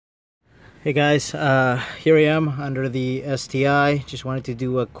Hey guys, here I am under the STI. Just wanted to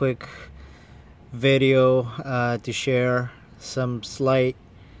do a quick video to share some slight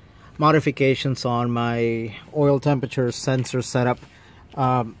modifications on my oil temperature sensor setup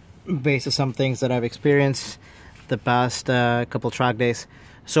based on some things that I've experienced the past couple track days.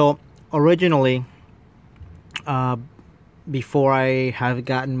 So originally, before I have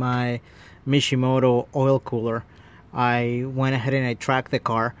gotten my Mishimoto oil cooler, I went ahead and I tracked the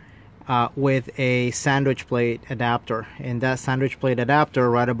car with a sandwich plate adapter. In that sandwich plate adapter,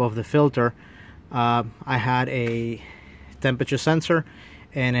 right above the filter, I had a temperature sensor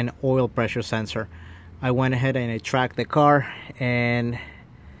and an oil pressure sensor. I went ahead and I tracked the car, and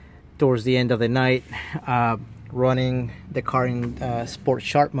towards the end of the night, running the car in sport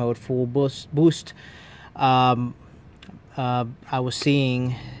sharp mode, full boost, I was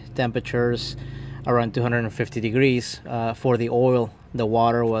seeing temperatures around 250 degrees for the oil. The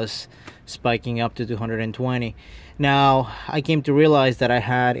water was spiking up to 220. Now I came to realize that I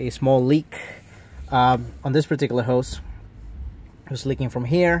had a small leak on this particular hose. It was leaking from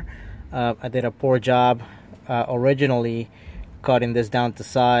here. I did a poor job originally cutting this down to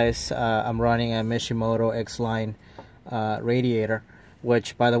size. I'm running a Mishimoto X-Line radiator,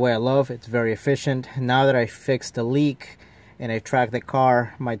 which, by the way, I love. It's very efficient. Now that I fixed the leak and I track the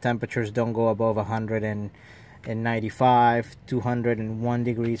car, my temperatures don't go above 195, 201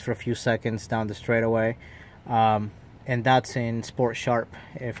 degrees for a few seconds down the straightaway, and that's in sport sharp.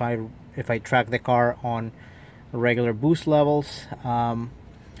 If I track the car on regular boost levels,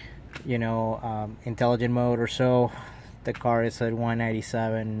 intelligent mode or so, the car is at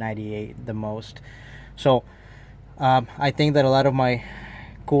 197, 98 the most. So I think that a lot of my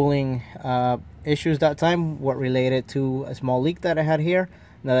cooling issues that time were related to a small leak that I had here.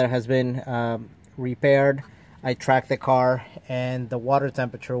 Now that it has been repaired, I tracked the car, and the water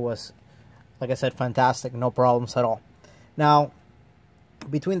temperature was, like I said, fantastic, no problems at all. Now,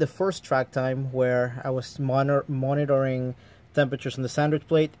 between the first track time where I was monitoring temperatures on the sandwich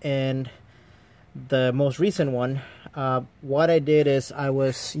plate and the most recent one, what I did is I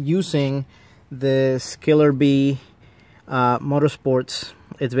was using this Killer Bee Motorsports.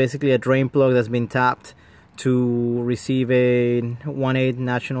 It's basically a drain plug that's been tapped to receive a 1/8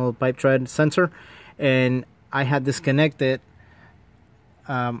 national pipe tread sensor, and I had this connected.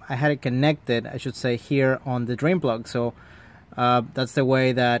 I had it connected, I should say, here on the drain plug. So that's the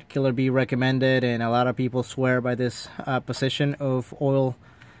way that Killer Bee recommended, and a lot of people swear by this position of oil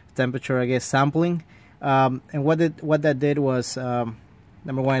temperature, I guess, sampling. And what that did was,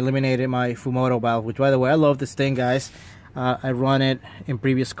 number one, eliminated my Fumoto valve, which, by the way, I love this thing, guys. I run it in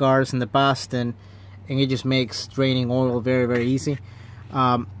previous cars in the past, and it just makes draining oil very, very easy.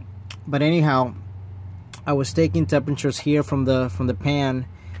 But anyhow, I was taking temperatures here from the pan,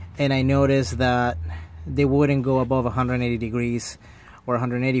 and I noticed that they wouldn't go above 180 degrees or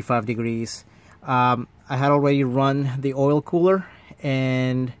 185 degrees. I had already run the oil cooler,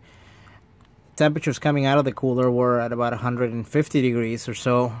 and temperatures coming out of the cooler were at about 150 degrees or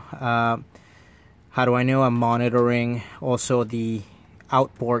so. How do I know? I'm monitoring also the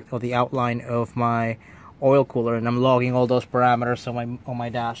output or the outline of my oil cooler, and I'm logging all those parameters on my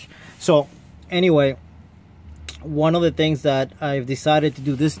dash. So anyway, one of the things that I've decided to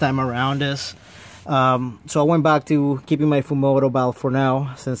do this time around is, so I went back to keeping my Fumoto valve for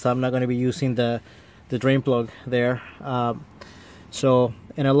now, since I'm not going to be using the drain plug there. So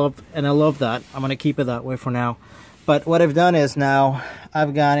and I love that. I'm going to keep it that way for now. But what I've done is, now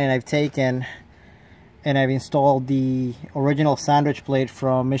I've gone and I've taken and I've installed the original sandwich plate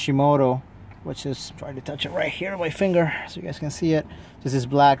from Mishimoto, which is, trying to touch it right here with my finger so you guys can see it. Just this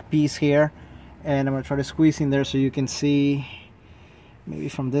black piece here, and I'm going to try to squeeze in there so you can see, maybe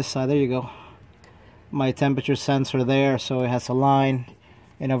from this side, there you go, my temperature sensor there. So it has a line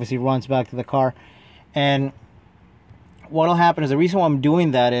and obviously runs back to the car. And what will happen is, the reason why I'm doing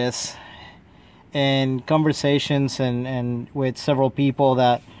that is, in conversations and with several people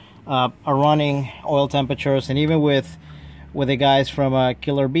that are running oil temperatures, and even with the guys from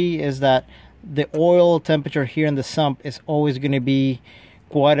Killer Bee, is that the oil temperature here in the sump is always going to be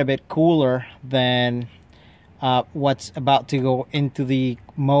quite a bit cooler than what's about to go into the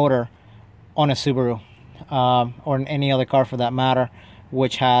motor on a Subaru, or in any other car for that matter,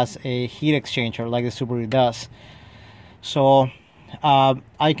 which has a heat exchanger like the Subaru does. So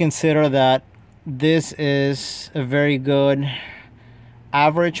I consider that this is a very good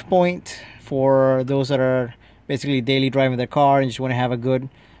average point for those that are basically daily driving their car and just want to have a good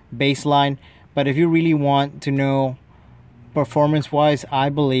baseline. But if you really want to know performance wise, I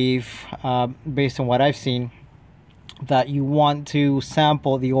believe, based on what I've seen, that you want to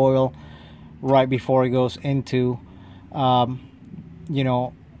sample the oil right before it goes into you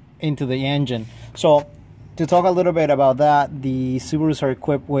know, into the engine. So to talk a little bit about that, the Subarus are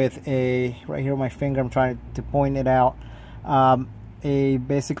equipped with a, right here with my finger, I'm trying to point it out, a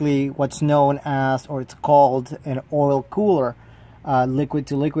basically what's known as, or it's called, an oil cooler, liquid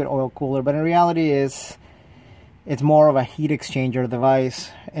to liquid oil cooler, but in reality it's more of a heat exchanger device.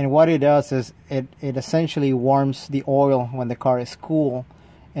 And what it does is it essentially warms the oil when the car is cool,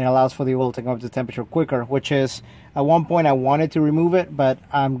 and allows for the oil to come up to temperature quicker, which is, at one point I wanted to remove it, but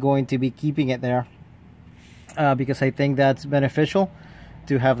I'm going to be keeping it there because I think that's beneficial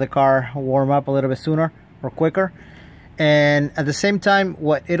to have the car warm up a little bit sooner or quicker. And at the same time,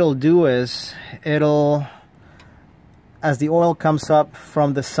 what it'll do is, it'll, as the oil comes up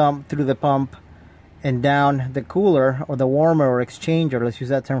from the sump through the pump and down the cooler, or the warmer or exchanger, let's use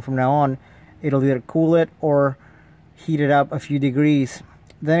that term from now on, it'll either cool it or heat it up a few degrees.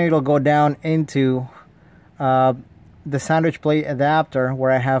 Then it'll go down into the sandwich plate adapter where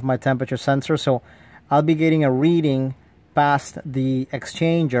I have my temperature sensor. So I'll be getting a reading past the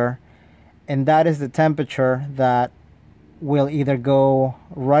exchanger, and that is the temperature that will either go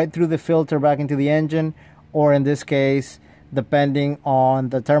right through the filter back into the engine, or in this case, depending on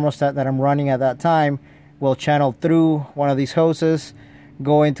the thermostat that I'm running at that time, will channel through one of these hoses,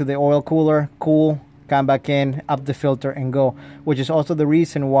 go into the oil cooler, cool, come back in, up the filter, and go. Which is also the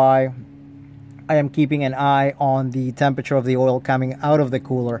reason why I am keeping an eye on the temperature of the oil coming out of the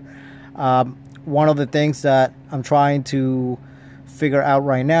cooler. One of the things that I'm trying to figure out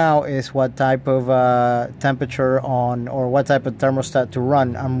right now is what type of temperature on, or what type of thermostat to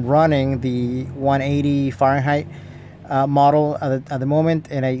run. I'm running the 180 Fahrenheit model at the moment,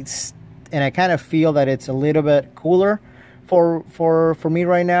 and I kind of feel that it's a little bit cooler for me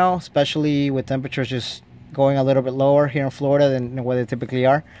right now, especially with temperatures just going a little bit lower here in Florida than what they typically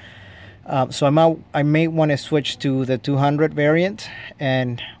are. So I may want to switch to the 200 variant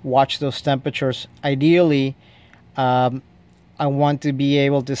and watch those temperatures. Ideally, I want to be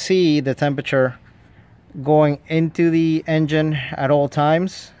able to see the temperature going into the engine at all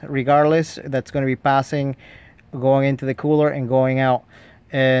times, regardless. That's going to be passing, going into the cooler and going out.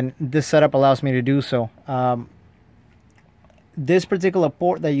 And this setup allows me to do so. This particular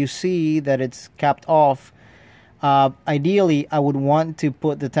port that you see that it's capped off, ideally I would want to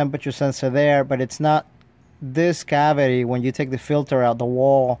put the temperature sensor there, but it's not, this cavity, when you take the filter out, the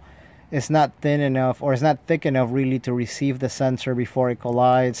wall, it's not thin enough, or it's not thick enough really to receive the sensor before it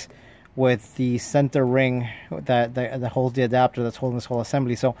collides with the center ring that holds the adapter that's holding this whole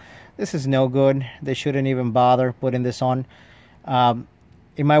assembly. So this is no good. They shouldn't even bother putting this on.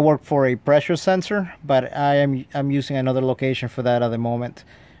 It might work for a pressure sensor, but I'm using another location for that at the moment.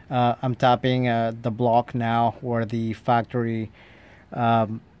 I'm tapping the block now where the factory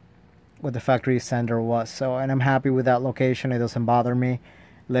sender was. So, and I'm happy with that location. It doesn't bother me.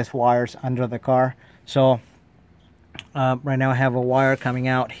 Less wires under the car. So right now I have a wire coming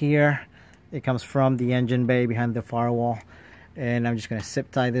out here. It comes from the engine bay behind the firewall, and I'm just going to zip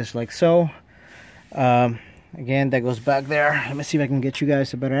tie this like so. Again, that goes back there. Let me see if I can get you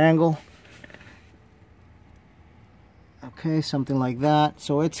guys a better angle. Okay, something like that.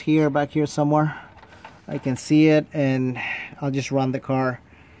 So it's here, back here somewhere. I can see it, and I'll just run the car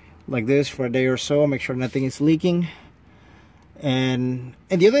like this for a day or so, make sure nothing is leaking. And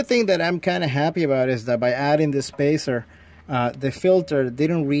the other thing that I'm kind of happy about is that by adding this spacer, the filter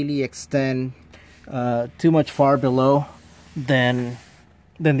didn't really extend too much far below than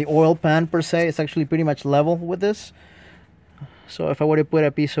the oil pan per se. It's actually pretty much level with this. So if I were to put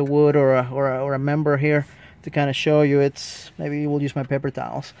a piece of wood or a member here to kind of show you, it's, maybe we'll use my paper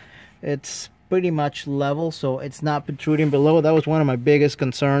towels. It's pretty much level, so it's not protruding below. That was one of my biggest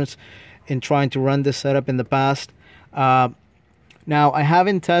concerns in trying to run this setup in the past. Now, I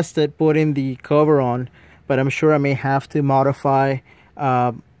haven't tested putting the cover on, but I'm sure I may have to modify,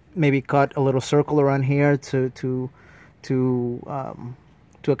 maybe cut a little circle around here to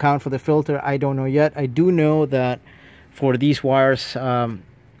account for the filter. I don't know yet. I do know that for these wires, I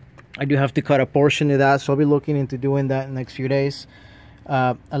do have to cut a portion of that, so I'll be looking into doing that in the next few days,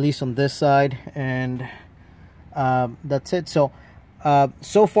 at least on this side, and that's it. So,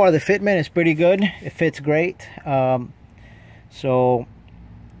 so far the fitment is pretty good. It fits great. Yeah,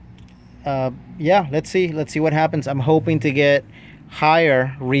 let's see what happens. I'm hoping to get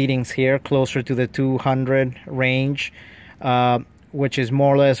higher readings here, closer to the 200 range, which is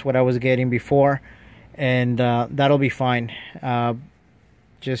more or less what I was getting before, and that'll be fine.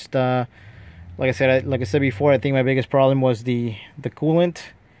 Just like I said before, I think my biggest problem was the coolant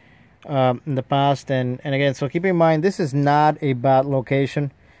in the past, and again, so keep in mind, this is not a bad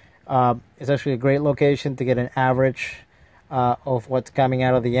location. It's actually a great location to get an average of what's coming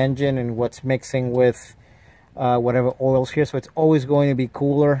out of the engine and what's mixing with whatever oil's here. So it's always going to be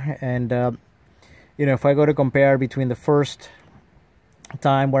cooler. And you know, if I go to compare between the first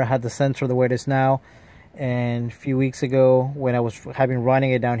time where I had the sensor the way it is now and a few weeks ago when I was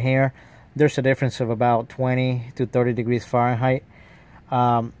running it down here, there's a difference of about 20 to 30 degrees Fahrenheit,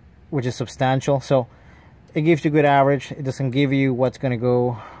 which is substantial. So it gives you a good average. It doesn't give you what's going to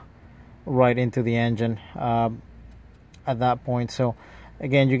go right into the engine at that point. So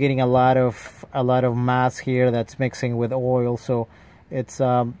again, you're getting a lot of mass here that's mixing with oil. So it's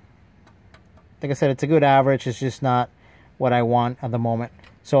like I said, it's a good average. It's just not what I want at the moment.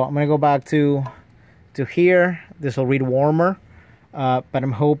 So I'm gonna go back to here. This will read warmer, but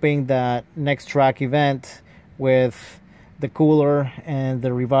I'm hoping that next track event with the cooler and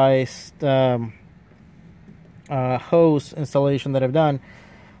the revised hose installation that I've done,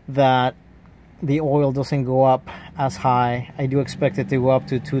 that the oil doesn't go up as high. I do expect it to go up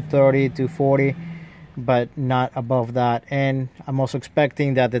to 230, 240, but not above that. And I'm also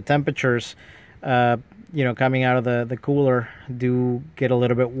expecting that the temperatures you know, coming out of the cooler do get a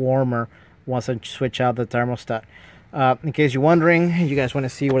little bit warmer once I switch out the thermostat. In case you're wondering, you guys want to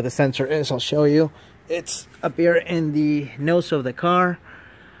see where the sensor is, I'll show you. It's up here in the nose of the car.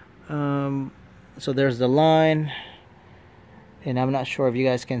 So there's the line, and I'm not sure if you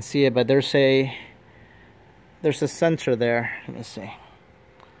guys can see it, but there's a sensor there. Let me see.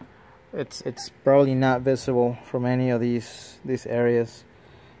 It's probably not visible from any of these areas.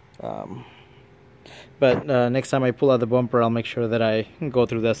 But next time I pull out the bumper, I'll make sure that I go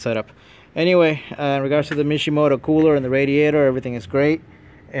through that setup. Anyway, in regards to the Mishimoto cooler and the radiator, everything is great,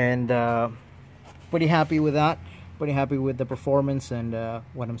 and pretty happy with that. Pretty happy with the performance and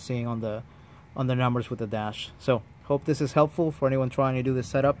what I'm seeing on the numbers with the dash. So hope this is helpful for anyone trying to do this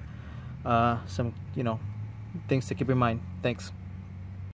setup. Some, you know, things to keep in mind. Thanks.